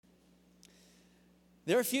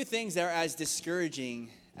There are few things that are as discouraging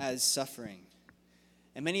as suffering.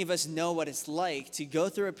 And many of us know what it's like to go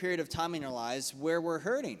through a period of time in our lives where we're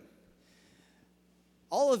hurting.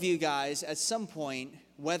 All of you guys, at some point,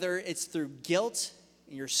 whether it's through guilt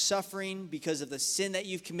and you're suffering because of the sin that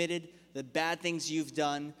you've committed, the bad things you've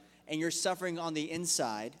done, and you're suffering on the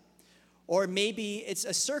inside, or maybe it's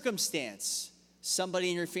a circumstance. Somebody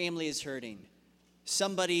in your family is hurting.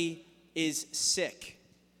 Somebody is sick.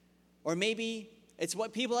 Or maybe it's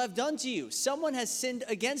what people have done to you. Someone has sinned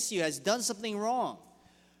against you, has done something wrong.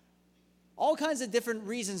 All kinds of different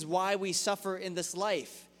reasons why we suffer in this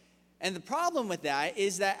life. And the problem with that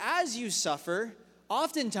is that as you suffer,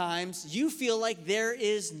 oftentimes you feel like there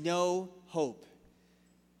is no hope.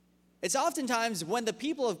 It's oftentimes when the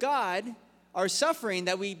people of God are suffering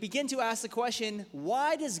that we begin to ask the question,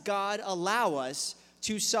 why does God allow us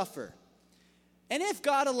to suffer? And if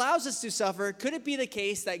God allows us to suffer, could it be the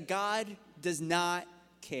case that God does not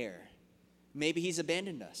care? Maybe he's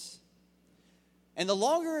abandoned us. And the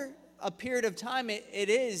longer a period of time it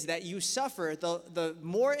is that you suffer, the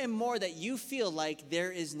more and more that you feel like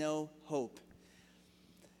there is no hope.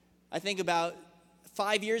 I think about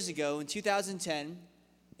 5 years ago, in 2010,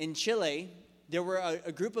 in Chile, there were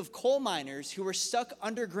a group of coal miners who were stuck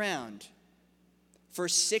underground for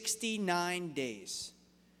 69 days.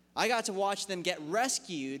 I got to watch them get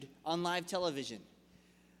rescued on live television.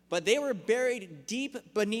 But they were buried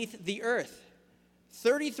deep beneath the earth.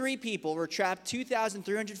 33 people were trapped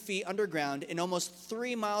 2,300 feet underground and almost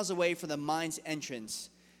 3 miles away from the mine's entrance.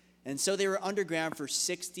 And so they were underground for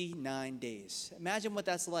 69 days. Imagine what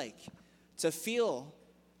that's like to feel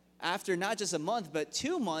after not just a month, but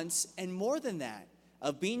 2 months and more than that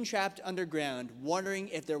of being trapped underground, wondering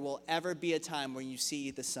if there will ever be a time when you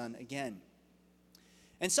see the sun again.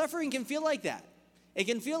 And suffering can feel like that. It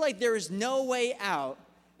can feel like there is no way out,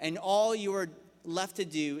 and all you are left to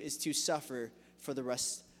do is to suffer for the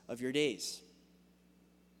rest of your days.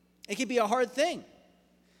 It can be a hard thing.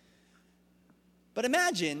 But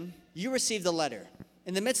imagine you received a letter.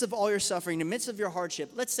 In the midst of all your suffering, in the midst of your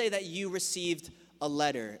hardship, let's say that you received a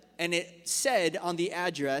letter, and it said on the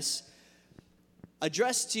address,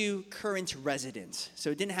 addressed to current resident.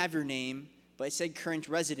 So it didn't have your name, but it said current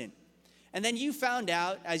resident. And then you found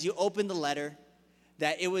out as you opened the letter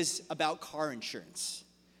that it was about car insurance.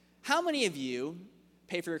 How many of you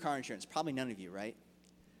pay for your car insurance? Probably none of you, right?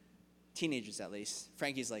 Teenagers, at least.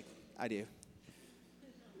 Frankie's like, I do.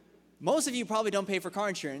 Most of you probably don't pay for car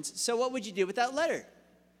insurance, so what would you do with that letter?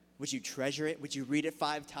 Would you treasure it? Would you read it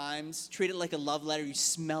 5 times? Treat it like a love letter? You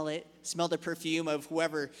smell it? Smell the perfume of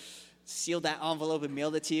whoever sealed that envelope and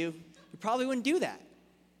mailed it to you? You probably wouldn't do that.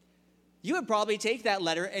 You would probably take that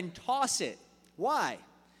letter and toss it. Why?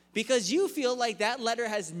 Because you feel like that letter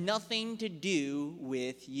has nothing to do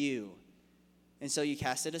with you. And so you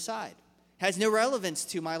cast it aside. It has no relevance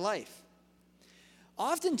to my life.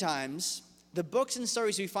 Oftentimes, the books and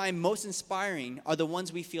stories we find most inspiring are the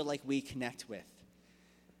ones we feel like we connect with.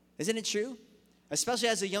 Isn't it true? Especially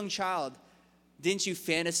as a young child, didn't you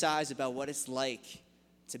fantasize about what it's like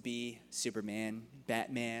to be Superman,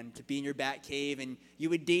 Batman, to be in your bat cave, and you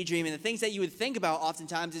would daydream, and the things that you would think about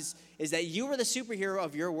oftentimes is that you were the superhero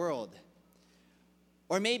of your world.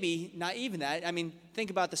 Or maybe not even that. I mean,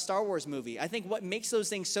 think about the Star Wars movie. I think what makes those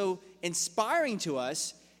things so inspiring to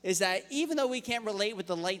us is that even though we can't relate with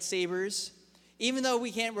the lightsabers, even though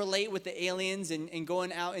we can't relate with the aliens and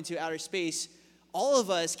going out into outer space, all of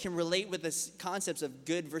us can relate with the concepts of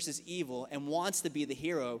good versus evil and wants to be the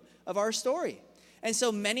hero of our story. And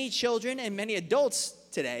so many children and many adults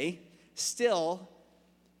today still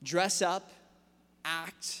dress up,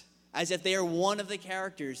 act as if they are one of the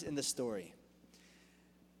characters in the story.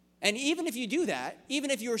 And even if you do that,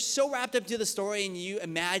 even if you're so wrapped up to the story and you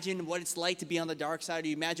imagine what it's like to be on the dark side, or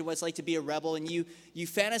you imagine what it's like to be a rebel, and you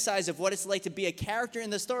fantasize of what it's like to be a character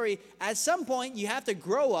in the story, at some point you have to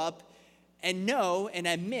grow up and know and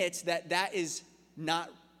admit that that is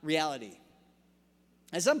not reality.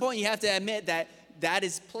 At some point you have to admit that that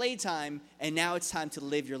is playtime, and now it's time to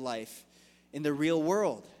live your life in the real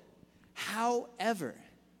world. However,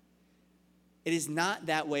 it is not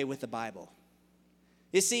that way with the Bible.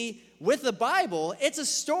 You see, with the Bible, it's a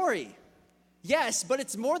story. Yes, but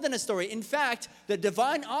it's more than a story. In fact, the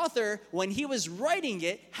divine author, when he was writing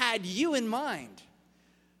it, had you in mind.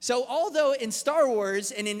 So although in Star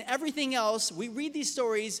Wars and in everything else, we read these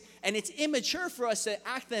stories and it's immature for us to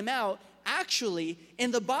act them out, actually,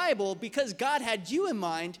 in the Bible, because God had you in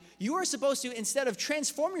mind, you are supposed to, instead of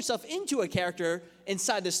transform yourself into a character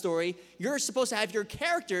inside the story, you're supposed to have your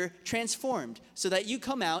character transformed so that you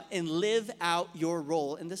come out and live out your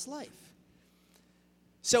role in this life.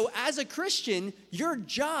 So as a Christian, your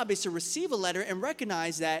job is to receive a letter and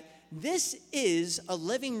recognize that this is a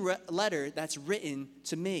living letter that's written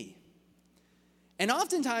to me. And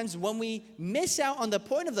oftentimes when we miss out on the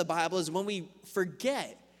point of the Bible is when we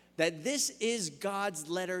forget that this is God's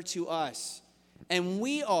letter to us. And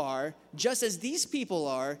we are, just as these people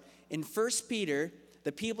are, in 1 Peter,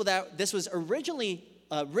 the people that this was originally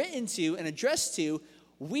written to and addressed to,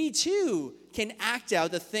 we too can act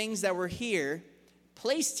out the things that were here,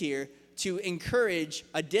 placed here, to encourage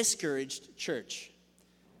a discouraged church.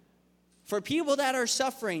 For people that are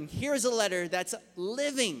suffering, here's a letter that's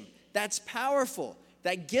living, that's powerful,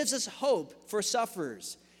 that gives us hope for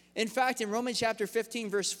sufferers. In fact, in Romans chapter 15,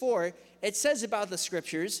 verse 4, it says about the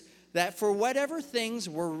scriptures that for whatever things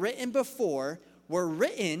were written before were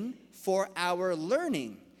written for our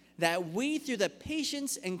learning, that we through the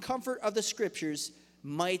patience and comfort of the scriptures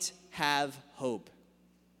might have hope.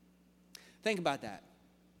 Think about that.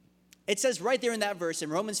 It says right there in that verse in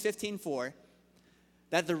Romans 15:4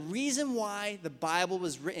 that the reason why the Bible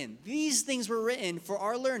was written, these things were written for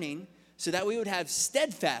our learning so that we would have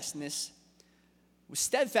steadfastness,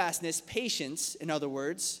 patience, in other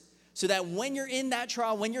words, so that when you're in that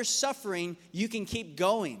trial, when you're suffering, you can keep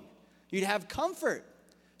going. You'd have comfort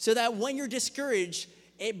so that when you're discouraged,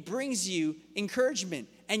 it brings you encouragement.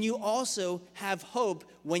 And you also have hope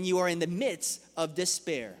when you are in the midst of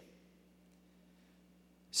despair.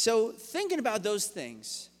 So thinking about those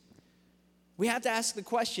things, we have to ask the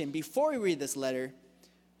question, before we read this letter,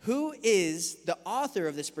 who is the author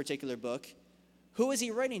of this particular book? Who is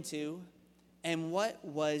he writing to? And what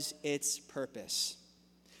was its purpose?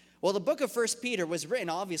 Well, the book of 1 Peter was written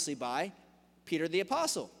obviously by Peter the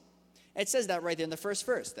apostle. It says that right there in the first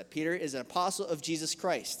verse, that Peter is an apostle of Jesus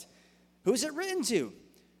Christ. Who's it written to?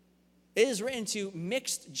 It is written to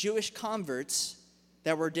mixed Jewish converts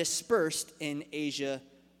that were dispersed in Asia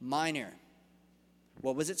Minor.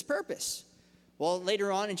 What was its purpose? Well,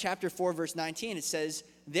 later on in chapter 4, verse 19, it says,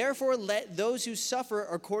 "Therefore let those who suffer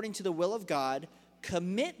according to the will of God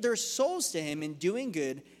commit their souls to him in doing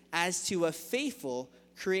good as to a faithful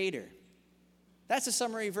Creator." That's a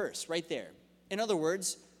summary verse right there. In other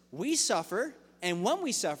words, we suffer, and when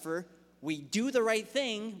we suffer, we do the right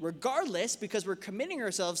thing regardless because we're committing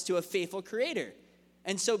ourselves to a faithful Creator.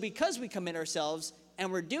 And so because we commit ourselves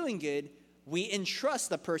and we're doing good, we entrust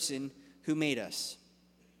the person who made us.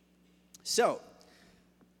 So,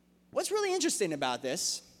 what's really interesting about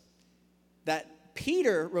this, that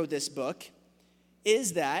Peter wrote this book,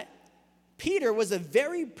 is that Peter was the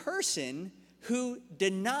very person who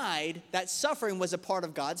denied that suffering was a part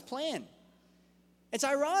of God's plan. It's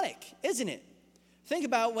ironic, isn't it? Think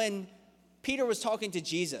about when Peter was talking to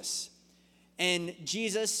Jesus. And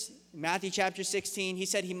Jesus, Matthew chapter 16, he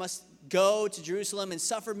said he must go to Jerusalem and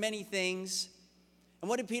suffer many things. And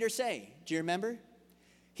what did Peter say? Do you remember?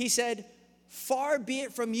 He said, "Far be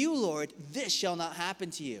it from you, Lord, this shall not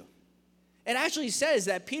happen to you." It actually says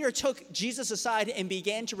that Peter took Jesus aside and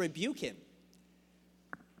began to rebuke him.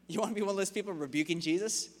 You want to be one of those people rebuking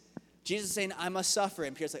Jesus? Jesus is saying, "I must suffer."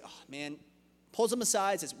 And Peter's like, "Oh, man," pulls him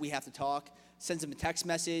aside, says, "We have to talk," sends him a text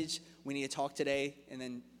message, "We need to talk today." And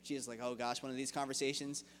then Jesus is like, "Oh gosh, one of these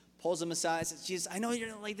conversations." Pulls him aside, says, "Jesus, I know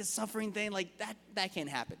you're like this suffering thing, like that can't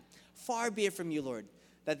happen. Far be it from you, Lord,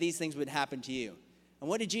 that these things would happen to you." And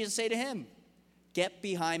what did Jesus say to him? "Get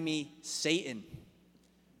behind me, Satan."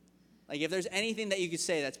 Like if there's anything that you could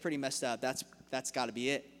say that's pretty messed up, that's got to be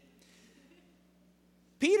it.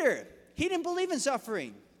 Peter, he didn't believe in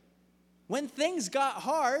suffering. When things got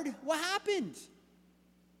hard, what happened?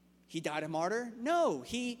 He died a martyr? No,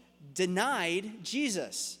 he denied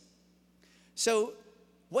Jesus. So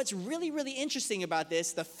what's really, really interesting about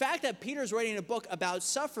this, the fact that Peter's writing a book about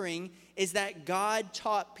suffering, is that God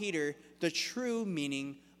taught Peter the true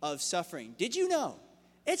meaning of suffering. Did you know?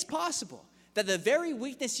 It's possible that the very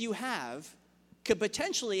weakness you have could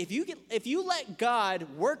potentially, if you let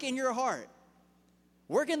God work in your heart,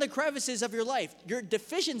 work in the crevices of your life, your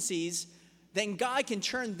deficiencies, then God can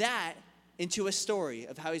turn that into a story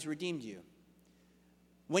of how he's redeemed you.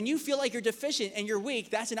 When you feel like you're deficient and you're weak,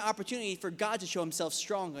 that's an opportunity for God to show himself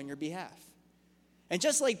strong on your behalf. And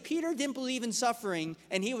just like Peter didn't believe in suffering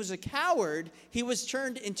and he was a coward, he was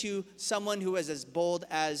turned into someone who was as bold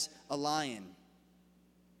as a lion.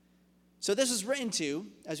 So this was written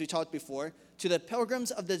to, as we talked before, to the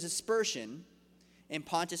pilgrims of the dispersion in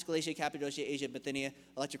Pontus, Galatia, Cappadocia, Asia, Bithynia,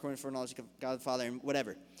 electric corner for knowledge of God the Father, and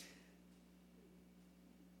whatever.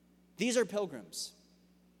 These are pilgrims,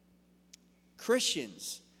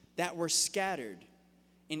 Christians that were scattered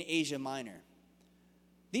in Asia Minor.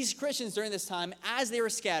 These Christians during this time, as they were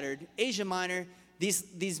scattered, Asia Minor,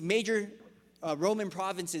 these major Roman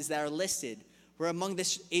provinces that are listed were among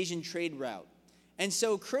this Asian trade route. And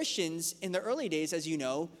so Christians in the early days, as you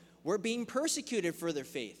know, were being persecuted for their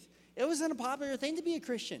faith. It wasn't a popular thing to be a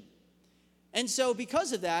Christian. And so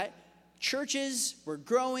because of that, churches were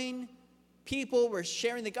growing, people were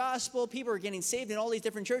sharing the gospel, people were getting saved in all these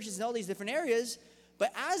different churches in all these different areas.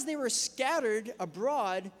 But as they were scattered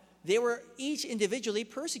abroad, they were each individually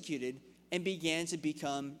persecuted and began to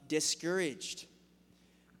become discouraged.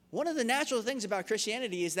 One of the natural things about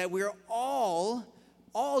Christianity is that we're all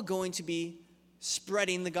going to be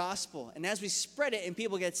spreading the gospel. And as we spread it and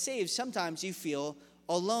people get saved, sometimes you feel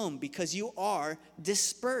alone because you are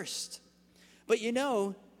dispersed. But you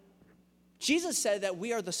know, Jesus said that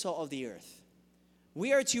we are the salt of the earth.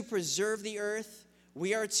 We are to preserve the earth.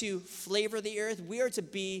 We are to flavor the earth. We are to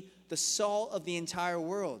be the salt of the entire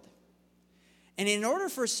world. And in order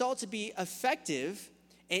for salt to be effective,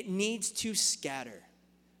 it needs to scatter.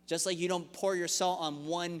 Just like you don't pour your salt on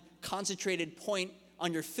one concentrated point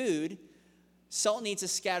on your food, salt needs to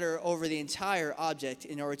scatter over the entire object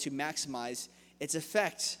in order to maximize its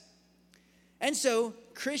effect. And so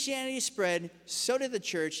Christianity spread, so did the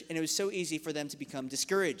church, and it was so easy for them to become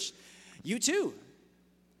discouraged. You too,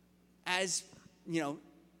 as you know,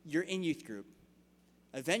 you're in youth group.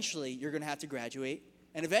 Eventually, you're going to have to graduate,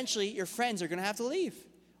 and eventually your friends are going to have to leave,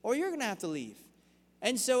 or you're going to have to leave.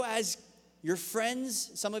 And so as your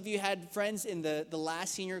friends, some of you had friends in the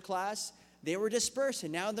last senior class, they were dispersed,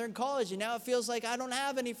 and now they're in college, and now it feels like I don't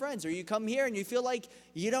have any friends. Or you come here and you feel like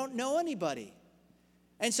you don't know anybody.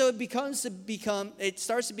 And so it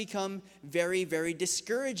starts to become very, very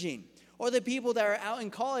discouraging. Or the people that are out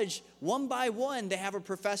in college, one by one, they have a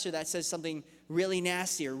professor that says something really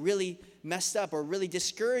nasty or really messed up or really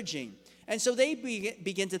discouraging. And so they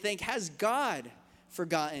begin to think, has God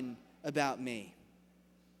forgotten about me?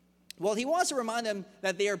 Well, he wants to remind them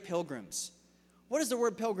that they are pilgrims. What does the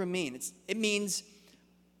word pilgrim mean? It means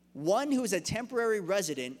one who is a temporary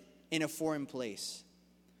resident in a foreign place.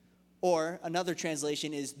 Or another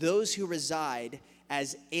translation is those who reside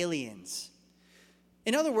as aliens.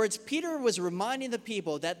 In other words, Peter was reminding the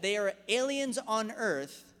people that they are aliens on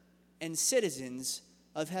earth and citizens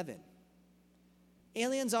of heaven.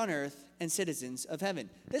 Aliens on earth and citizens of heaven.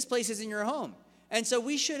 This place isn't your home. And so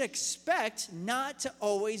we should expect not to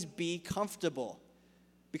always be comfortable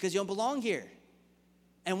because you don't belong here.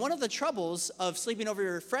 And one of the troubles of sleeping over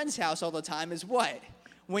your friend's house all the time is what?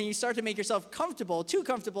 When you start to make yourself comfortable, too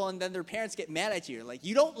comfortable, and then their parents get mad at you. Like,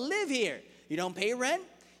 you don't live here. You don't pay rent.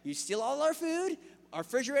 You steal all our food. Our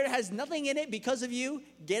refrigerator has nothing in it because of you.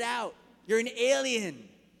 Get out. You're an alien.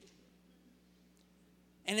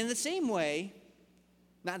 And in the same way,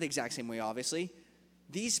 not the exact same way, obviously,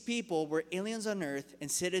 these people were aliens on earth and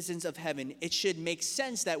citizens of heaven. It should make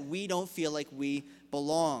sense that we don't feel like we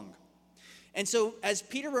belong. And so as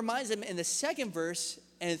Peter reminds them in the second verse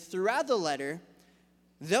and throughout the letter,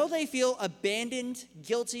 though they feel abandoned,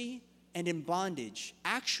 guilty, and in bondage,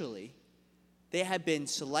 actually, they have been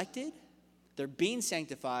selected, they're being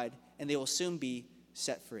sanctified, and they will soon be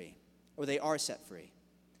set free. Or they are set free.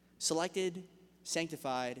 Selected,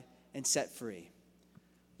 sanctified, and set free.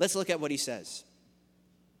 Let's look at what he says.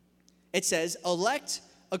 It says, elect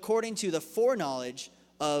according to the foreknowledge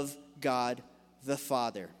of God the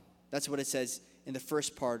Father. That's what it says in the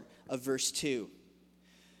first part of verse 2.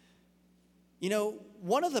 You know,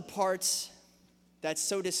 one of the parts that's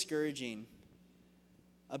so discouraging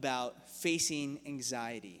about facing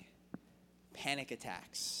anxiety, panic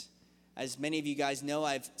attacks. As many of you guys know,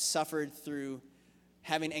 I've suffered through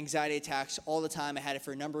having anxiety attacks all the time. I had it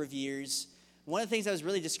for a number of years. One of the things that was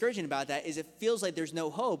really discouraging about that is it feels like there's no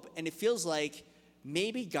hope, and it feels like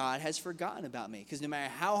maybe God has forgotten about me. Because no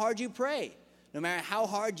matter how hard you pray, no matter how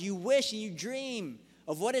hard you wish and you dream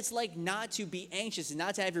of what it's like not to be anxious and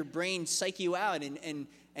not to have your brain psych you out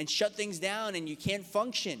and shut things down and you can't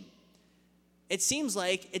function, it seems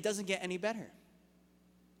like it doesn't get any better.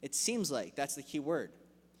 It seems like that's the key word.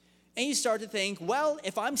 And you start to think, well,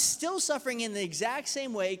 if I'm still suffering in the exact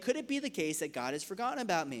same way, could it be the case that God has forgotten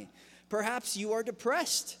about me? Perhaps you are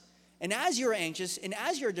depressed. And as you're anxious and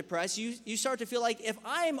as you're depressed, you start to feel like, if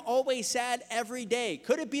I'm always sad every day,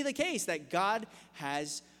 could it be the case that God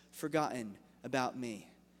has forgotten about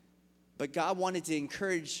me? But God wanted to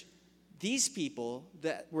encourage these people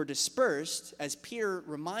that were dispersed, as Peter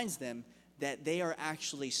reminds them, that they are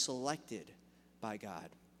actually selected by God.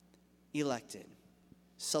 Elected.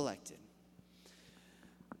 Selected.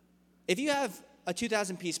 If you have a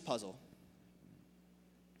 2,000-piece puzzle,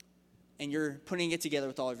 and you're putting it together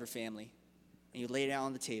with all of your family, and you lay it out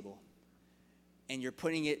on the table, and you're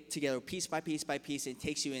putting it together piece by piece by piece, and it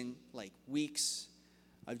takes you in like weeks,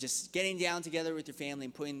 of just getting down together with your family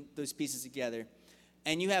and putting those pieces together,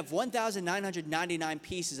 and you have 1,999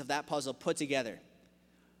 pieces of that puzzle put together,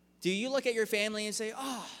 do you look at your family and say,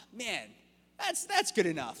 oh, man, that's good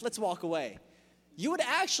enough, let's walk away?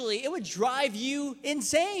 It would drive you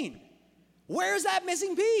insane. Where's that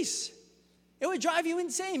missing piece? It would drive you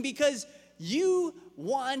insane because you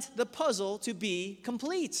want the puzzle to be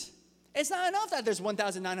complete. It's not enough that there's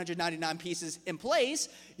 1,999 pieces in place.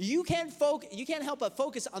 You can't help but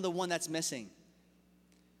focus on the one that's missing.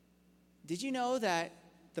 Did you know that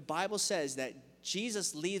the Bible says that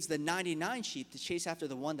Jesus leaves the 99 sheep to chase after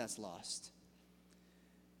the one that's lost?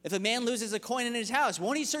 If a man loses a coin in his house,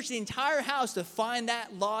 won't he search the entire house to find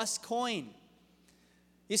that lost coin?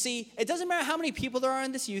 You see, it doesn't matter how many people there are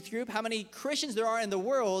in this youth group, how many Christians there are in the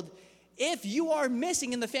world. If you are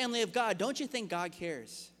missing in the family of God, don't you think God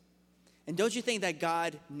cares? And don't you think that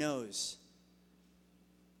God knows?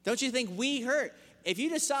 Don't you think we hurt? If you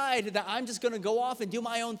decide that I'm just going to go off and do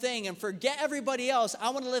my own thing and forget everybody else,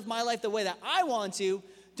 I want to live my life the way that I want to,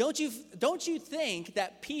 don't you think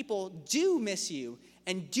that people do miss you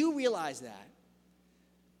and do realize that?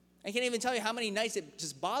 I can't even tell you how many nights it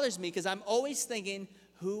just bothers me because I'm always thinking,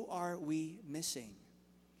 who are we missing?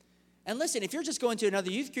 And listen, if you're just going to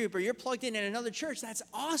another youth group or you're plugged in another church, that's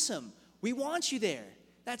awesome. We want you there.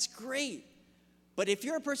 That's great. But if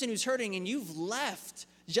you're a person who's hurting and you've left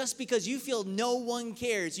just because you feel no one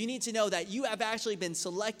cares, you need to know that you have actually been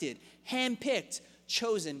selected, handpicked,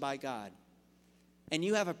 chosen by God. And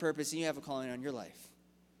you have a purpose and you have a calling on your life.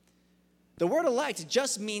 The word elect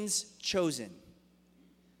just means chosen.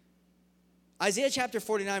 Isaiah chapter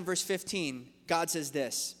 49, verse 15, God says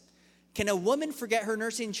this: "Can a woman forget her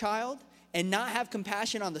nursing child and not have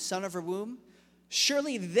compassion on the son of her womb?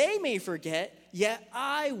 Surely they may forget, yet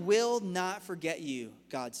I will not forget you,"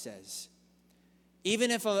 God says.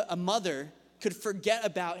 Even if a mother could forget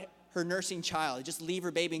about her nursing child, just leave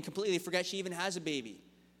her baby and completely forget she even has a baby,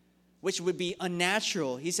 which would be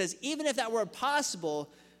unnatural, he says, even if that were possible,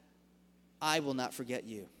 I will not forget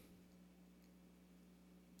you.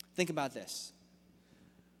 Think about this.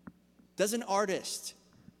 Does an artist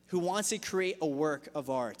who wants to create a work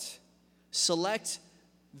of art select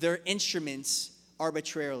their instruments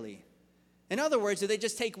arbitrarily? In other words, do they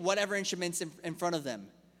just take whatever instruments in front of them?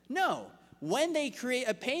 No. When they create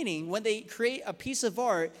a painting, when they create a piece of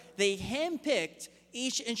art, they handpicked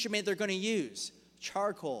each instrument they're going to use: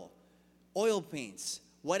 charcoal, oil paints,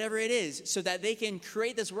 whatever it is, so that they can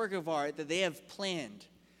create this work of art that they have planned.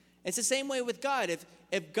 It's the same way with God.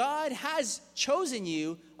 If God has chosen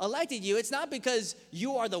you, elected you, it's not because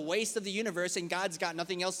you are the waste of the universe and God's got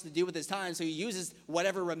nothing else to do with his time, so he uses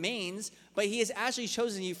whatever remains, but he has actually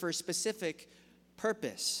chosen you for a specific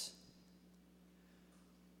purpose.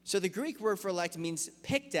 So the Greek word for elect means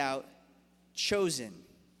picked out, chosen.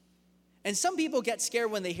 And some people get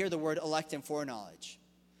scared when they hear the word elect and foreknowledge.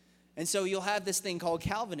 And so you'll have this thing called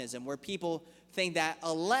Calvinism, where people think that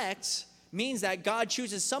elect means that God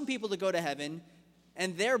chooses some people to go to heaven,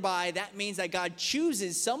 and thereby that means that God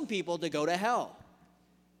chooses some people to go to hell,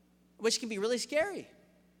 which can be really scary.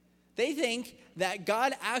 They think that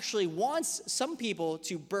God actually wants some people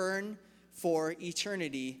to burn for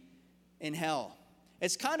eternity in hell.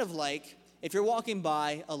 It's kind of like if you're walking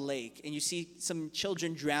by a lake and you see some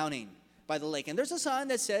children drowning by the lake, and there's a sign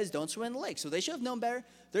that says don't swim in the lake. So they should have known better.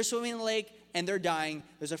 They're swimming in the lake and they're dying.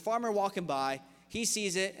 There's a farmer walking by. He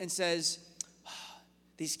sees it and says,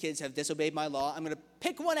 these kids have disobeyed my law. I'm going to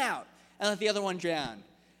pick one out and let the other one drown.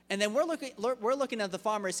 And then we're looking at the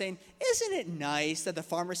farmer saying, isn't it nice that the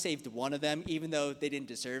farmer saved one of them even though they didn't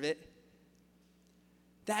deserve it?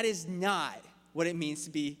 That is not what it means to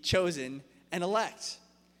be chosen and elect.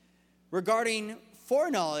 Regarding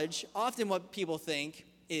foreknowledge, often what people think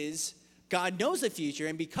is God knows the future,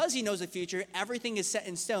 and because he knows the future, everything is set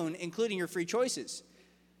in stone, including your free choices.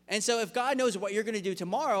 And so if God knows what you're going to do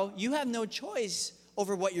tomorrow, you have no choice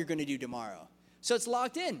over what you're going to do tomorrow. So it's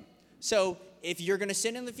locked in. So if you're going to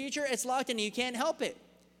sin in the future, it's locked in and you can't help it.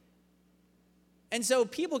 And so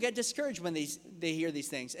people get discouraged when they hear these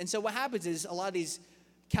things. And so what happens is a lot of these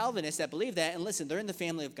Calvinists that believe that, and listen, they're in the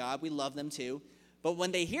family of God. We love them too. But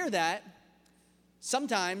when they hear that,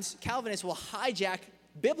 sometimes Calvinists will hijack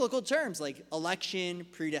biblical terms like election,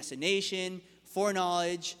 predestination,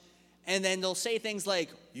 foreknowledge, and then they'll say things like,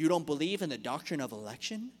 you don't believe in the doctrine of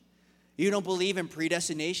election? You don't believe in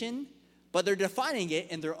predestination? But they're defining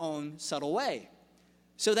it in their own subtle way.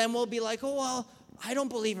 So then we'll be like, oh, well, I don't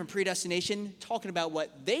believe in predestination, talking about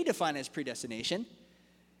what they define as predestination.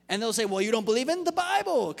 And they'll say, well, you don't believe in the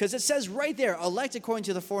Bible, because it says right there, elect according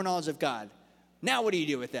to the foreknowledge of God. Now what do you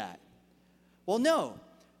do with that? Well, no.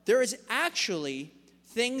 There is actually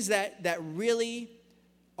things that really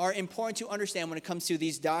are important to understand when it comes to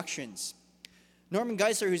these doctrines. Norman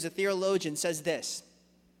Geisler, who's a theologian, says this,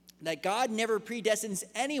 that God never predestines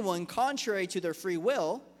anyone contrary to their free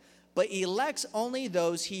will, but elects only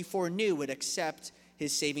those he foreknew would accept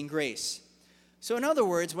his saving grace. So in other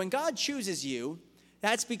words, when God chooses you,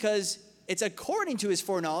 that's because it's according to his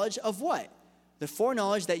foreknowledge of what? The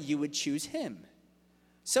foreknowledge that you would choose him.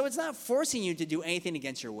 So it's not forcing you to do anything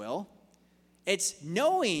against your will. It's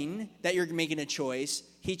knowing that you're making a choice,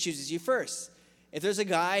 he chooses you first. If there's a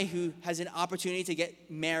guy who has an opportunity to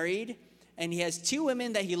get married and he has two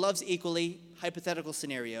women that he loves equally, hypothetical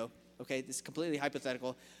scenario, okay, this is completely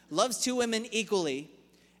hypothetical, loves two women equally,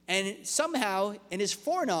 and somehow in his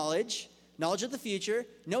foreknowledge, knowledge of the future,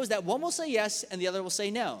 knows that one will say yes and the other will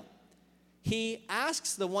say no. He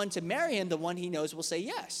asks the one to marry him, the one he knows will say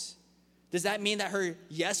yes. Does that mean that her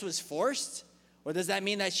yes was forced? Or does that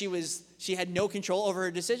mean that she had no control over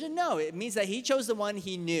her decision? No, it means that he chose the one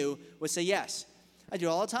he knew would say yes. I do it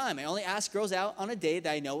all the time. I only ask girls out on a date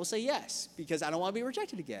that I know will say yes because I don't want to be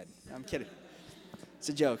rejected again. I'm kidding. It's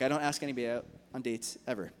a joke. I don't ask anybody out on dates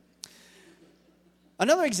ever.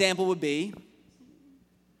 Another example would be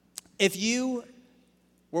if you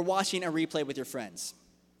were watching a replay with your friends.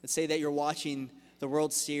 Let's say that you're watching the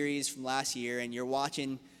World Series from last year and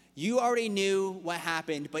you already knew what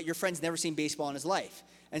happened, but your friend's never seen baseball in his life.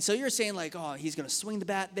 And so you're saying like, oh, he's going to swing the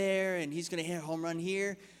bat there and he's going to hit a home run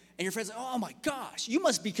here. And your friend's like, oh my gosh, you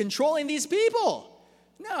must be controlling these people.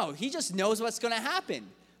 No, he just knows what's going to happen.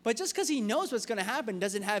 But just because he knows what's going to happen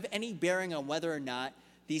doesn't have any bearing on whether or not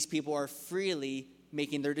these people are freely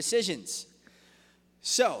making their decisions.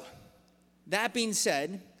 So, that being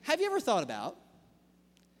said, have you ever thought about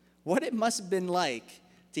what it must have been like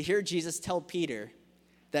to hear Jesus tell Peter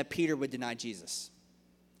that Peter would deny Jesus?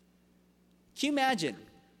 Can you imagine?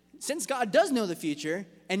 Since God does know the future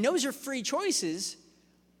and knows your free choices,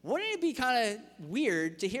 wouldn't it be kind of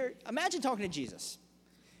weird to hear, imagine talking to Jesus.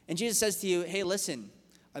 And Jesus says to you, hey, listen,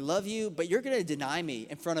 I love you, but you're going to deny me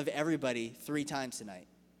in front of everybody 3 times tonight.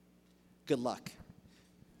 Good luck.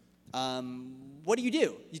 What do?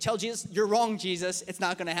 You tell Jesus, you're wrong, Jesus. It's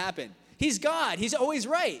not going to happen. He's God. He's always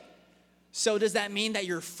right. So does that mean that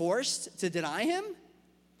you're forced to deny him?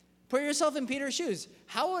 Put yourself in Peter's shoes.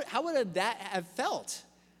 How would that have felt?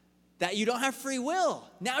 That you don't have free will.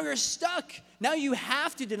 Now you're stuck. Now you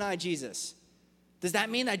have to deny Jesus. Does that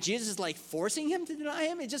mean that Jesus is like forcing him to deny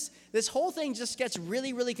him? This whole thing just gets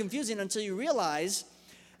really, really confusing until you realize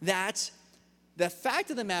that the fact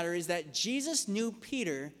of the matter is that Jesus knew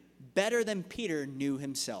Peter better than Peter knew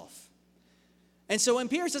himself. And so when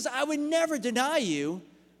Peter says, I would never deny you,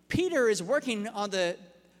 Peter is working on the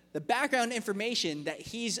background information that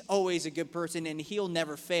he's always a good person and he'll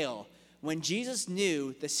never fail, when Jesus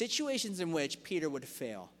knew the situations in which Peter would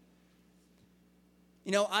fail.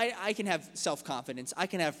 You know, I can have self-confidence, I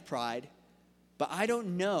can have pride, but I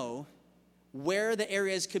don't know where the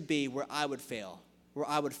areas could be where I would fail, where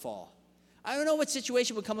I would fall. I don't know what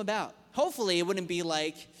situation would come about. Hopefully it wouldn't be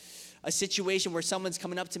like a situation where someone's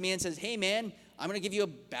coming up to me and says, hey man, I'm going to give you a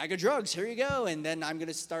bag of drugs, here you go, and then I'm going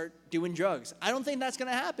to start doing drugs. I don't think that's going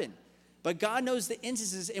to happen. But God knows the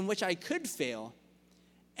instances in which I could fail,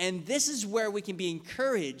 and this is where we can be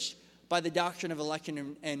encouraged by the doctrine of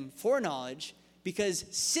election and foreknowledge, because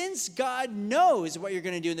since God knows what you're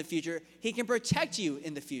going to do in the future, he can protect you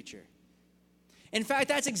in the future. In fact,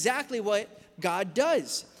 that's exactly what God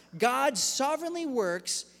does. God sovereignly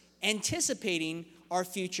works anticipating our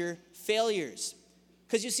future failures.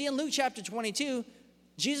 Because you see in Luke chapter 22,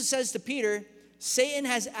 Jesus says to Peter, Satan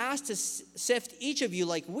has asked to sift each of you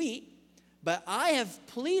like wheat, but I have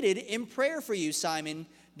pleaded in prayer for you, Simon,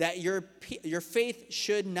 that your faith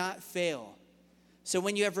should not fail. So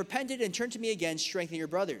when you have repented and turned to me again, strengthen your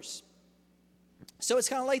brothers. So it's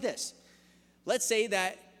kind of like this. Let's say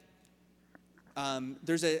that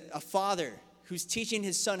there's a father who's teaching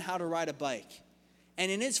his son how to ride a bike. And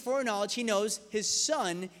in his foreknowledge, he knows his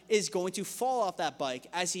son is going to fall off that bike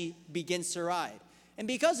as he begins to ride. And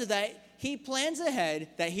because of that, he plans ahead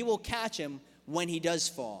that he will catch him when he does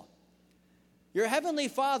fall. Your heavenly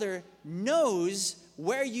Father knows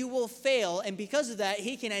where you will fail, and because of that,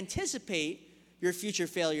 he can anticipate your future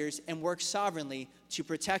failures and work sovereignly to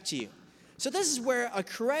protect you. So this is where a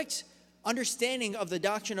correct understanding of the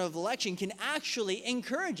doctrine of election can actually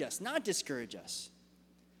encourage us, not discourage us.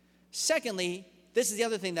 Secondly, this is the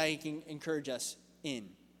other thing that he can encourage us in.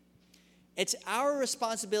 It's our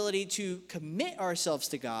responsibility to commit ourselves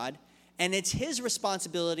to God, and it's his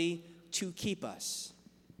responsibility to keep us.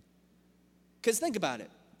 Because think about it.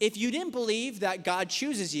 If you didn't believe that God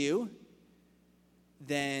chooses you,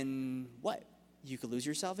 then what? you could lose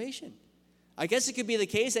your salvation. I guess it could be the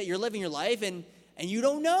case that you're living your life and you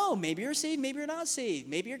don't know. Maybe you're saved, maybe you're not saved.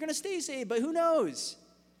 Maybe you're going to stay saved, but who knows?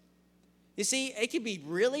 You see, it could be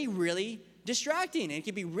really, really distracting. And it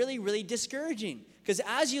could be really, really discouraging. Because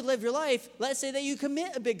as you live your life, let's say that you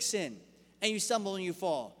commit a big sin and you stumble and you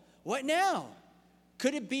fall. What now?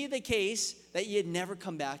 Could it be the case that you'd never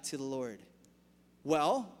come back to the Lord?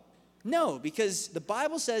 Well, no, because the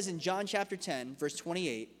Bible says in John chapter 10, verse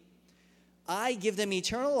 28, I give them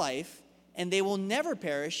eternal life, and they will never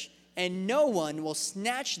perish, and no one will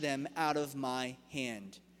snatch them out of my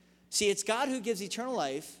hand. See, it's God who gives eternal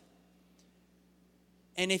life,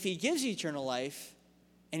 and if he gives you eternal life,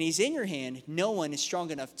 and he's in your hand, no one is strong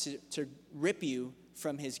enough to rip you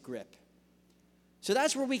from his grip. So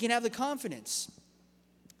that's where we can have the confidence.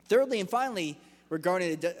 Thirdly and finally,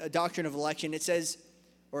 regarding a doctrine of election, it says,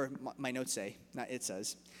 or my notes say, not it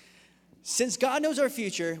says, since God knows our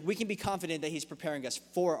future, we can be confident that he's preparing us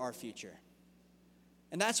for our future.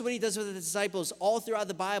 And that's what he does with the disciples all throughout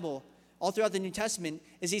the Bible, all throughout the New Testament,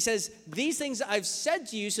 is he says, these things I've said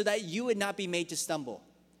to you so that you would not be made to stumble.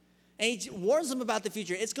 And he warns them about the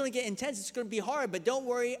future. It's going to get intense. It's going to be hard, but don't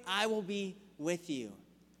worry, I will be with you.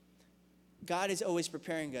 God is always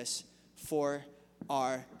preparing us for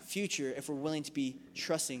our future if we're willing to be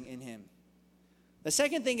trusting in him. The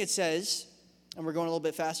second thing it says, and we're going a little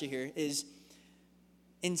bit faster here, is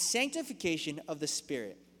in sanctification of the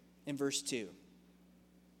Spirit in verse 2.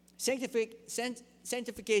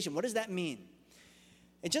 Sanctification, what does that mean?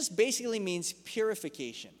 It just basically means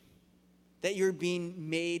purification, that you're being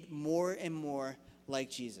made more and more like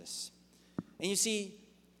Jesus. And you see,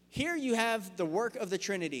 here you have the work of the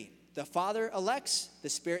Trinity. The Father elects, the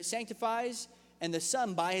Spirit sanctifies, and the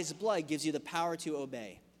Son, by his blood, gives you the power to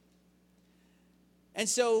obey. And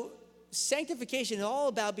so sanctification is all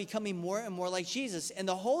about becoming more and more like Jesus. And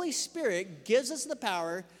the Holy Spirit gives us the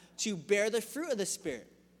power to bear the fruit of the Spirit.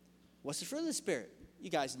 What's the fruit of the Spirit? You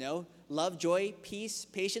guys know. Love, joy, peace,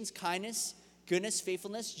 patience, kindness, goodness,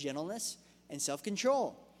 faithfulness, gentleness, and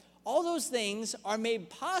self-control. All those things are made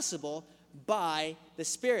possible by the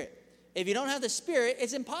Spirit. If you don't have the Spirit,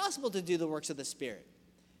 it's impossible to do the works of the Spirit.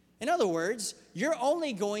 In other words, you're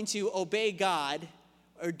only going to obey God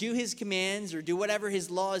or do his commands or do whatever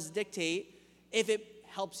his laws dictate if it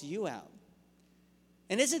helps you out.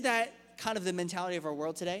 And isn't that kind of the mentality of our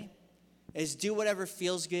world today? Is do whatever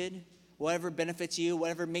feels good, whatever benefits you,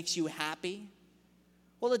 whatever makes you happy.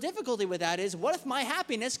 Well, the difficulty with that is, what if my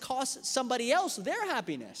happiness costs somebody else their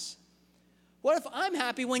happiness? What if I'm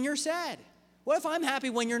happy when you're sad? What if I'm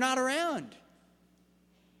happy when you're not around?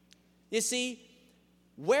 You see,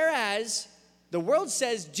 whereas the world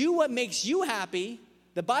says, do what makes you happy,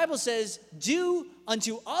 the Bible says, do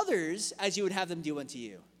unto others as you would have them do unto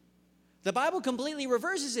you. The Bible completely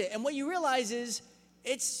reverses it. And what you realize is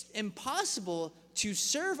it's impossible to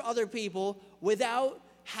serve other people without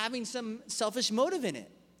having some selfish motive in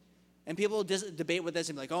it. And people debate with this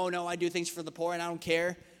and be like, oh, no, I do things for the poor and I don't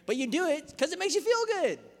care. But you do it because it makes you feel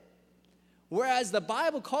good. Whereas the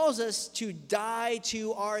Bible calls us to die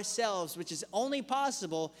to ourselves, which is only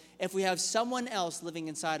possible if we have someone else living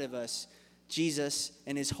inside of us, Jesus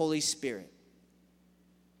and his Holy Spirit.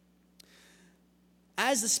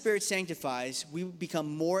 As the Spirit sanctifies, we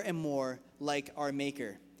become more and more like our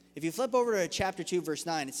Maker. If you flip over to chapter 2, verse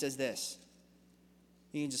 9, it says this.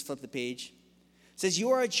 You can just flip the page. It says, you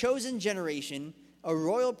are a chosen generation, a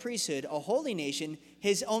royal priesthood, a holy nation,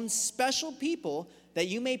 his own special people, that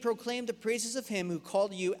you may proclaim the praises of him who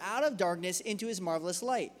called you out of darkness into his marvelous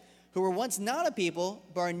light, who were once not a people,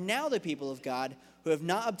 but are now the people of God, who have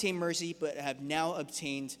not obtained mercy, but have now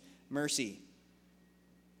obtained mercy.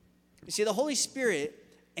 You see, the Holy Spirit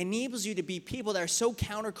enables you to be people that are so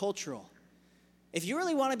countercultural. If you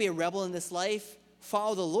really want to be a rebel in this life,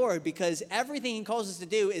 follow the Lord, because everything he calls us to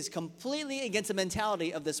do is completely against the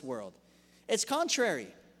mentality of this world. It's contrary.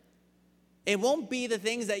 It won't be the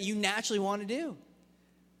things that you naturally want to do.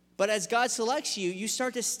 But as God selects you, you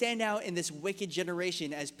start to stand out in this wicked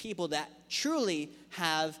generation as people that truly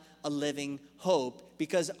have a living hope,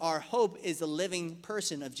 because our hope is the living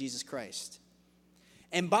person of Jesus Christ.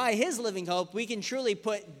 And by his living hope, we can truly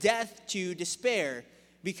put death to despair,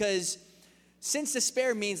 because since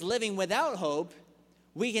despair means living without hope,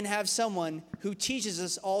 we can have someone who teaches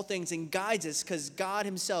us all things and guides us, because God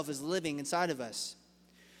himself is living inside of us.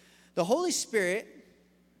 The Holy Spirit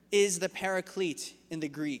is the paraclete in the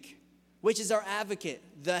Greek, which is our advocate,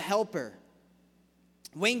 the helper.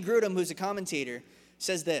 Wayne Grudem, who's a commentator,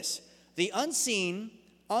 says this: the unseen,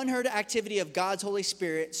 unheard activity of God's Holy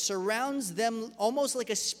Spirit surrounds them almost like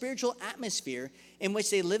a spiritual atmosphere in which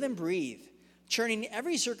they live and breathe, turning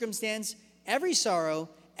every circumstance every sorrow,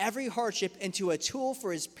 every hardship into a tool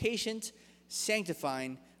for his patient,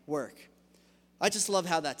 sanctifying work. I just love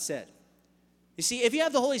how that's said. You see, if you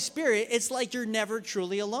have the Holy Spirit, it's like you're never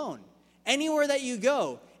truly alone. Anywhere that you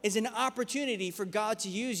go is an opportunity for God to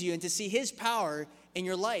use you and to see his power in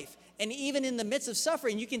your life. And even in the midst of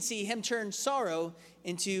suffering, you can see him turn sorrow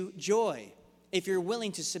into joy if you're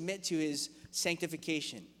willing to submit to his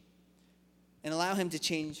sanctification and allow him to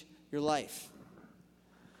change your life.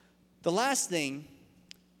 The last thing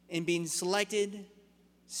in being selected,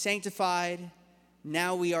 sanctified,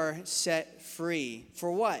 now we are set free.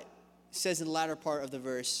 For what? It says in the latter part of the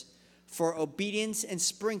verse, for obedience and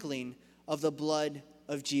sprinkling of the blood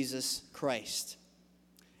of Jesus Christ.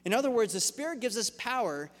 In other words, the Spirit gives us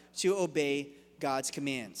power to obey God's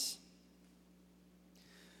commands.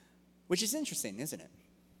 Which is interesting, isn't it?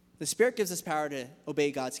 The Spirit gives us power to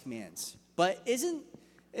obey God's commands. But isn't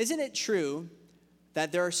it true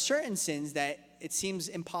that there are certain sins that it seems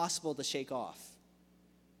impossible to shake off?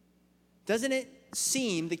 Doesn't it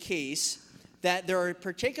seem the case that there are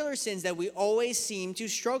particular sins that we always seem to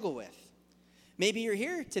struggle with? Maybe you're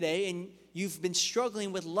here today and you've been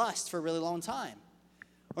struggling with lust for a really long time.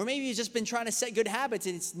 Or maybe you've just been trying to set good habits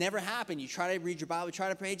and it's never happened. You try to read your Bible, try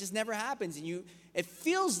to pray, it just never happens. And it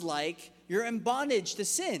feels like you're in bondage to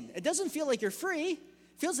sin. It doesn't feel like you're free. It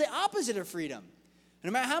feels the opposite of freedom.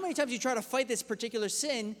 And no matter how many times you try to fight this particular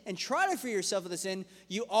sin and try to free yourself of the sin,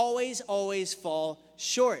 you always fall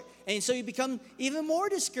short. And so you become even more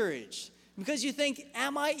discouraged because you think,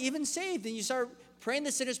 am I even saved? And you start praying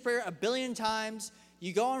the sinner's prayer 1 billion times.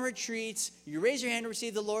 You go on retreats, you raise your hand to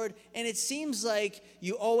receive the Lord, and it seems like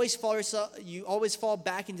you always fall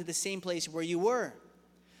back into the same place where you were.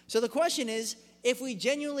 So the question is, if we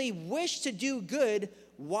genuinely wish to do good,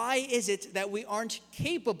 why is it that we aren't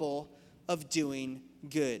capable of doing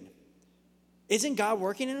good? Isn't God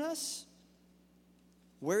working in us?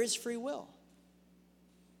 Where is free will?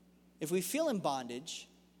 If we feel in bondage,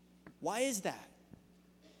 why is that?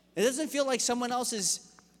 It doesn't feel like someone else is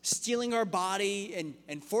stealing our body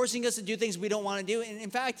and forcing us to do things we don't want to do. And in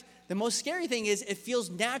fact, the most scary thing is it feels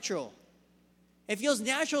natural. It feels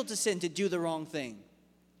natural to sin, to do the wrong thing.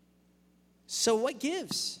 So what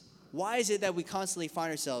gives? Why is it that we constantly find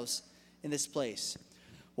ourselves in this place?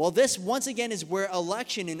 Well, this, once again, is where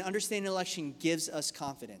election and understanding election gives us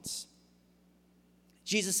confidence.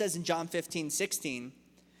 Jesus says in John 15:16,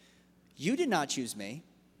 you did not choose me,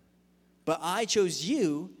 but I chose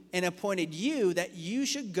you and appointed you that you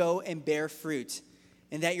should go and bear fruit,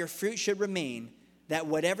 and that your fruit should remain, that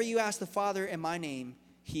whatever you ask the Father in my name,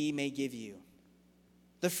 he may give you.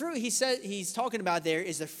 The fruit he's talking about there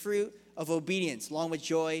is the fruit of obedience, along with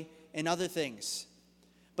joy and other things.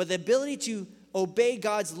 But the ability to obey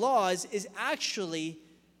God's laws is actually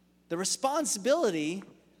the responsibility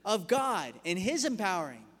of God and his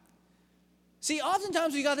empowering. See,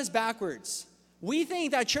 oftentimes we got this backwards. We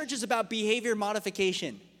think that church is about behavior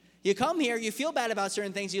modification. You come here, you feel bad about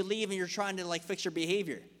certain things, you leave, and you're trying to fix your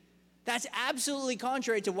behavior. That's absolutely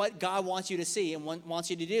contrary to what God wants you to see and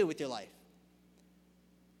wants you to do with your life.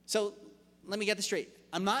 So let me get this straight.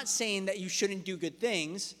 I'm not saying that you shouldn't do good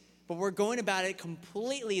things, but we're going about it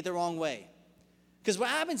completely the wrong way. Because what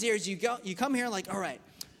happens here is you come here all right,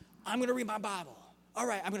 I'm going to read my Bible. All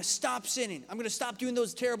right, I'm going to stop sinning. I'm going to stop doing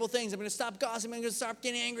those terrible things. I'm going to stop gossiping. I'm going to stop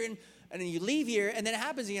getting angry. And then you leave here, and then it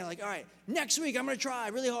happens again. All right, next week I'm going to try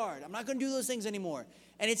really hard. I'm not going to do those things anymore.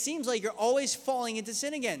 And it seems like you're always falling into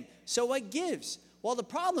sin again. So what gives? Well, the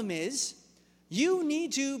problem is you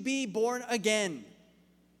need to be born again.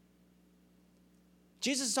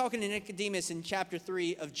 Jesus is talking to Nicodemus in chapter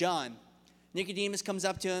 3 of John. Nicodemus comes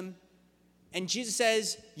up to him, and Jesus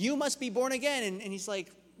says, you must be born again. And he's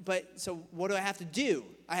like, but so what do I have to do?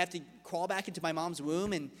 I have to crawl back into my mom's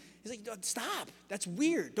womb? And he's like, stop. That's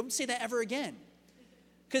weird. Don't say that ever again.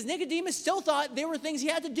 Because Nicodemus still thought there were things he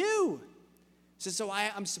had to do. So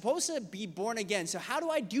I'm supposed to be born again. So how do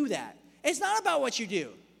I do that? It's not about what you do.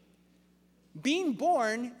 Being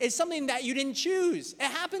born is something that you didn't choose. It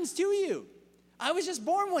happens to you. I was just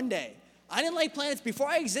born one day. I didn't like planets. Before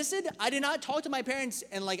I existed, I did not talk to my parents,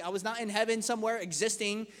 and I was not in heaven somewhere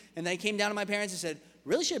existing, and then I came down to my parents and said,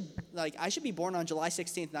 I should be born on July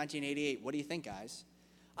 16th, 1988. What do you think, guys?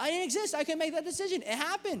 I didn't exist. I couldn't make that decision. It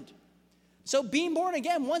happened. So being born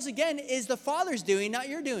again, once again, is the Father's doing, not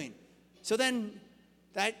your doing. So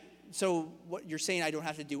what you're saying, I don't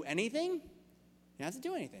have to do anything? You don't have to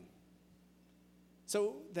do anything.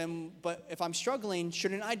 But if I'm struggling,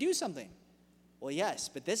 shouldn't I do something? Well, yes,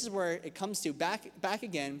 but this is where it comes to back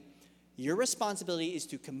again. Your responsibility is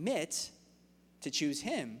to commit to choose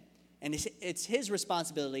him, and it's his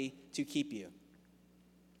responsibility to keep you.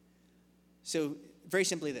 So very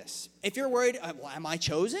simply this. If you're worried, well, am I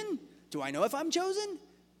chosen? Do I know if I'm chosen?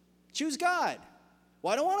 Choose God.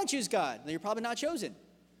 Well, I don't want to choose God. Then you're probably not chosen.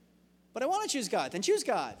 But I want to choose God. Then choose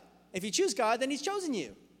God. If you choose God, then he's chosen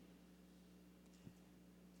you.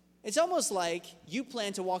 It's almost like you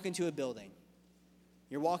plan to walk into a building.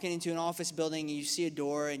 You're walking into an office building and you see a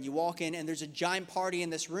door and you walk in and there's a giant party in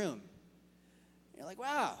this room. You're like,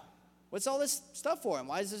 wow, what's all this stuff for? And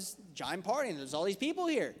why is this giant party and there's all these people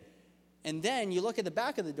here? And then you look at the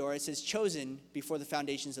back of the door, it says chosen before the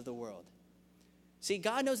foundations of the world. See,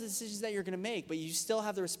 God knows the decisions that you're going to make, but you still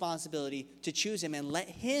have the responsibility to choose him and let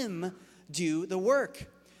him do the work.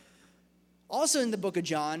 Also in the book of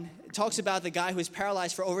John, it talks about the guy who was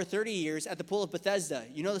paralyzed for over 30 years at the pool of Bethesda.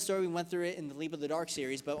 You know the story, we went through it in the Leap of the Dark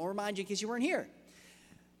series, but I'll remind you in case you weren't here.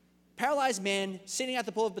 Paralyzed man sitting at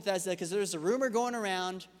the pool of Bethesda because there's a rumor going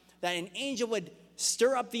around that an angel would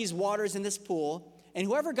stir up these waters in this pool, and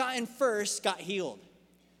whoever got in first got healed.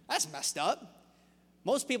 That's messed up.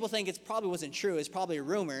 Most people think it probably wasn't true. It's probably a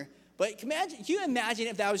rumor. But can you imagine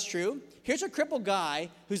if that was true? Here's a crippled guy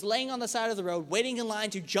who's laying on the side of the road, waiting in line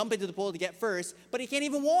to jump into the pool to get first, but he can't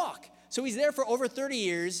even walk. So he's there for over 30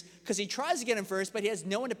 years because he tries to get him first, but he has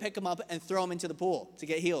no one to pick him up and throw him into the pool to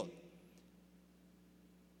get healed.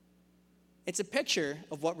 It's a picture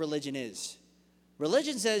of what religion is.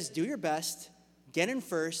 Religion says, do your best, get in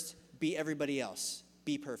first, beat everybody else,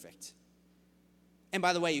 be perfect. And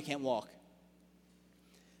by the way, you can't walk.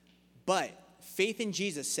 But faith in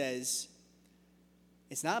Jesus says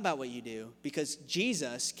it's not about what you do, because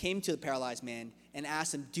Jesus came to the paralyzed man and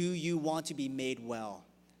asked him, do you want to be made well?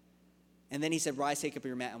 And then he said, rise, take up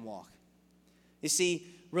your mat and walk. You see,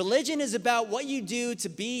 religion is about what you do to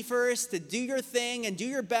be first, to do your thing and do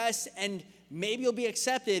your best, and maybe you'll be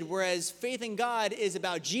accepted, whereas faith in God is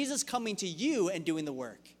about Jesus coming to you and doing the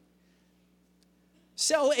work.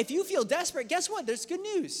 So if you feel desperate, guess what? There's good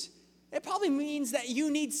news. It probably means that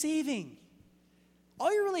you need saving.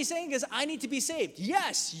 All you're really saying is, I need to be saved.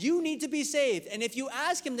 Yes, you need to be saved. And if you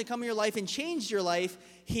ask him to come in your life and change your life,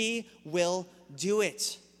 he will do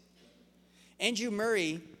it. Andrew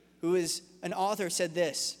Murray, who is an author, said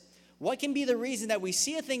this: what can be the reason that we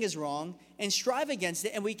see a thing is wrong and strive against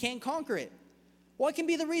it and we can't conquer it? What can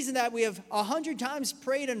be the reason that we have 100 times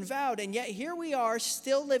prayed and vowed, and yet here we are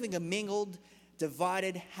still living a mingled,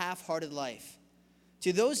 divided, half-hearted life?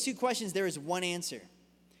 To those two questions, there is one answer.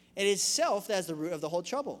 It is self that is the root of the whole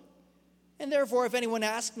trouble. And therefore, if anyone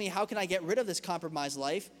asks me, how can I get rid of this compromised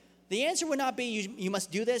life? The answer would not be, you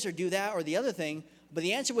must do this or do that or the other thing, but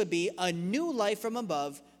the answer would be a new life from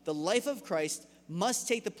above. The life of Christ must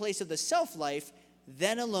take the place of the self-life.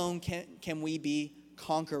 Then alone can we be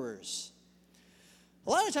conquerors. A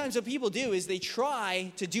lot of times what people do is they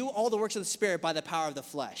try to do all the works of the Spirit by the power of the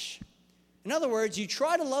flesh. In other words, you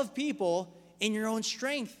try to love people in your own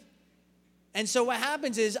strength. And so what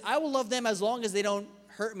happens is, I will love them as long as they don't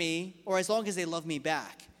hurt me or as long as they love me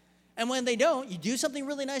back. And when they don't, you do something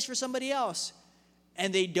really nice for somebody else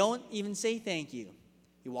and they don't even say thank you.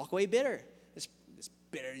 You walk away bitter. This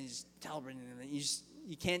bitter, you just tell them,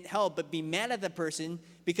 you can't help but be mad at the person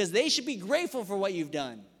because they should be grateful for what you've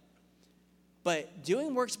done. But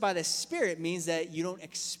doing works by the Spirit means that you don't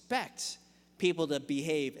expect people to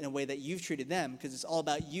behave in a way that you've treated them, because it's all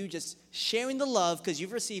about you just sharing the love because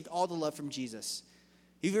you've received all the love from Jesus.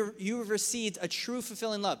 You've received a true,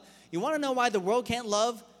 fulfilling love. You want to know why the world can't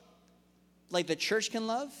love like the church can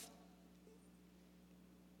love?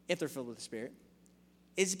 If they're filled with the Spirit.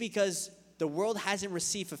 It's because the world hasn't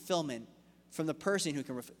received fulfillment from the person who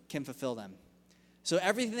can fulfill them. So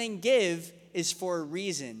everything they give is for a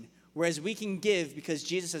reason, whereas we can give because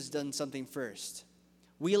Jesus has done something first.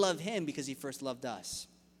 We love him because he first loved us.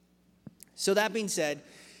 So that being said,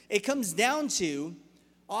 it comes down to,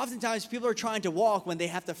 oftentimes people are trying to walk when they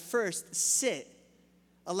have to first sit,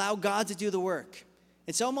 allow God to do the work.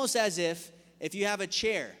 It's almost as if you have a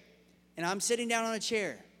chair, and I'm sitting down on a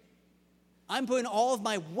chair. I'm putting all of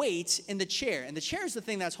my weight in the chair, and the chair is the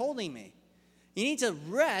thing that's holding me. You need to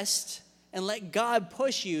rest and let God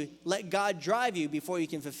push you, let God drive you before you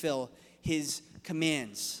can fulfill his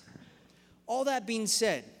commands. All that being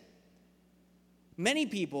said, many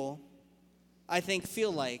people, I think,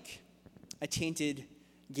 feel like a tainted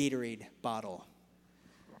Gatorade bottle.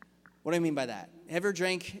 What do I mean by that? Ever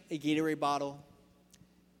drank a Gatorade bottle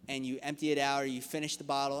and you empty it out, or you finish the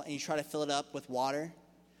bottle and you try to fill it up with water?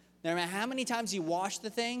 No matter how many times you wash the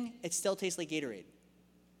thing, it still tastes like Gatorade.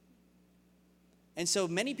 And so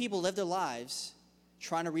many people live their lives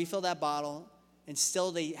trying to refill that bottle, and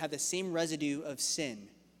still they have the same residue of sin.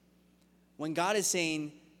 When God is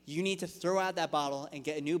saying, you need to throw out that bottle and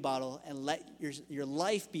get a new bottle and let your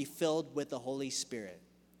life be filled with the Holy Spirit.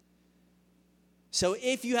 So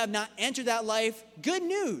if you have not entered that life, good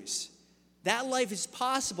news. That life is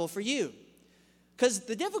possible for you. Because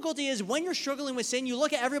the difficulty is when you're struggling with sin, you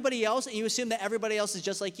look at everybody else and you assume that everybody else is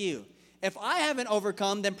just like you. If I haven't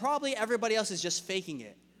overcome, then probably everybody else is just faking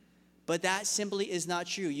it. But that simply is not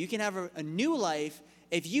true. You can have a new life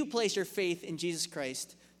if you place your faith in Jesus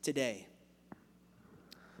Christ today.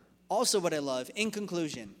 Also, what I love, in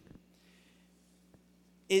conclusion,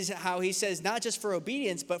 is how he says, not just for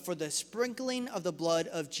obedience, but for the sprinkling of the blood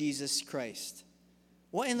of Jesus Christ.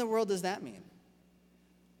 What in the world does that mean?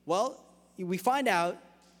 Well, we find out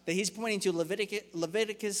that he's pointing to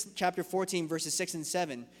Leviticus chapter 14, verses 6 and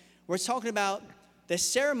 7, where it's talking about the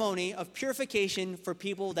ceremony of purification for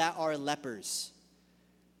people that are lepers.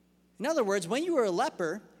 In other words, when you were a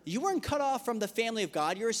leper, you weren't cut off from the family of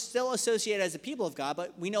God. You were still associated as the people of God,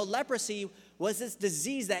 but we know leprosy was this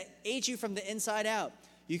disease that ate you from the inside out.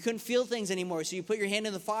 You couldn't feel things anymore, so you put your hand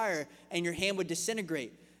in the fire and your hand would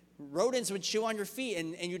disintegrate. Rodents would chew on your feet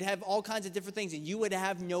and you'd have all kinds of different things and you would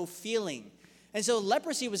have no feeling. And so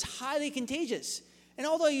leprosy was highly contagious. And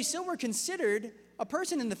although you still were considered a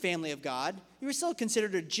person in the family of God, you were still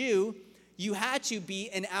considered a Jew, you had to be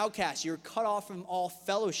an outcast. You were cut off from all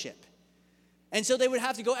fellowship. And so they would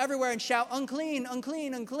have to go everywhere and shout, unclean,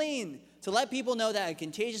 unclean, unclean, to let people know that a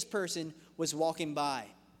contagious person was walking by.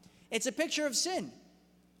 It's a picture of sin.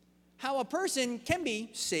 How a person can be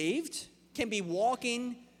saved, can be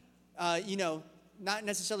walking, not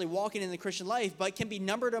necessarily walking in the Christian life, but can be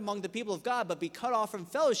numbered among the people of God, but be cut off from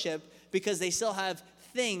fellowship because they still have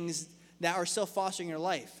things that are still fostering your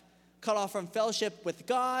life. Cut off from fellowship with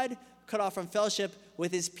God, cut off from fellowship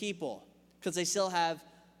with his people, because they still have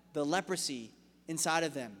the leprosy inside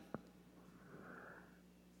of them.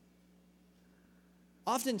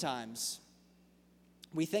 Oftentimes,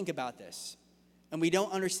 we think about this, and we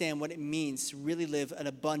don't understand what it means to really live an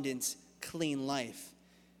abundant, clean life.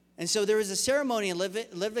 And so there is a ceremony in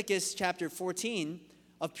Leviticus chapter 14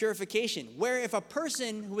 of purification, where if a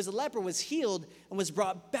person who was a leper was healed and was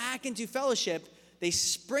brought back into fellowship, they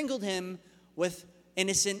sprinkled him with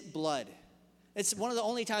innocent blood. It's one of the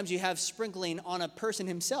only times you have sprinkling on a person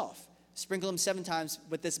himself. Sprinkle him 7 times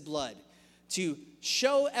with this blood to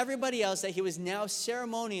show everybody else that he was now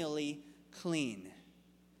ceremonially clean.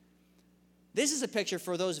 This is a picture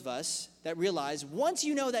for those of us that realize once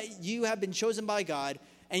you know that you have been chosen by God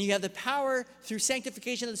and you have the power through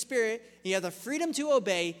sanctification of the Spirit, you have the freedom to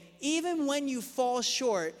obey, even when you fall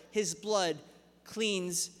short, his blood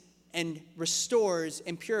cleans and restores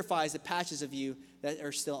and purifies the patches of you that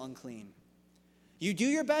are still unclean. You do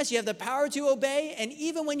your best, you have the power to obey, and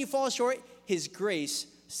even when you fall short, his grace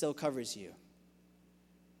still covers you.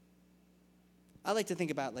 I like to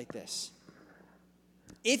think about it like this.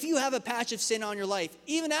 If you have a patch of sin on your life,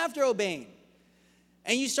 even after obeying,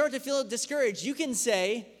 and you start to feel discouraged, you can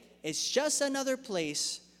say, it's just another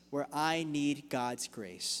place where I need God's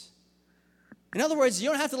grace. In other words, you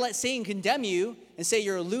don't have to let Satan condemn you and say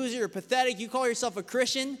you're a loser, you're pathetic, you call yourself a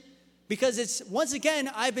Christian, because it's, once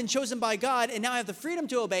again, I've been chosen by God, and now I have the freedom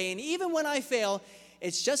to obey, and even when I fail,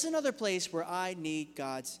 it's just another place where I need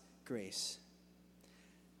God's grace.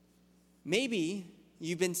 Maybe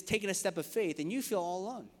you've been taking a step of faith, and you feel all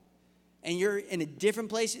alone, and you're in a different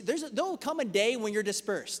place. There'll come a day when you're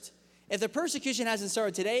dispersed. If the persecution hasn't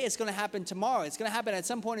started today, it's going to happen tomorrow. It's going to happen at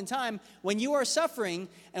some point in time when you are suffering,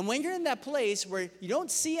 and when you're in that place where you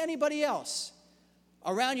don't see anybody else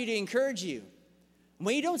around you to encourage you.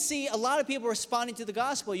 When you don't see a lot of people responding to the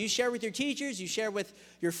gospel, you share with your teachers, you share with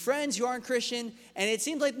your friends who aren't Christian, and it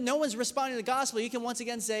seems like no one's responding to the gospel, you can once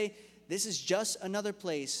again say, this is just another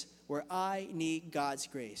place where I need God's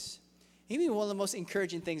grace. Maybe one of the most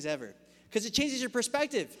encouraging things ever, because it changes your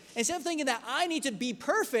perspective. Instead of thinking that I need to be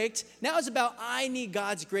perfect, now it's about I need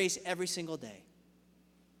God's grace every single day.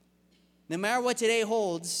 No matter what today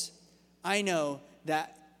holds, I know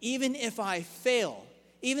that even if I fail,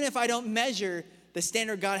 even if I don't measure the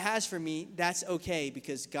standard God has for me, that's okay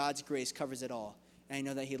because God's grace covers it all. And I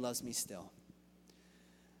know that he loves me still.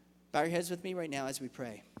 Bow your heads with me right now as we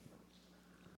pray.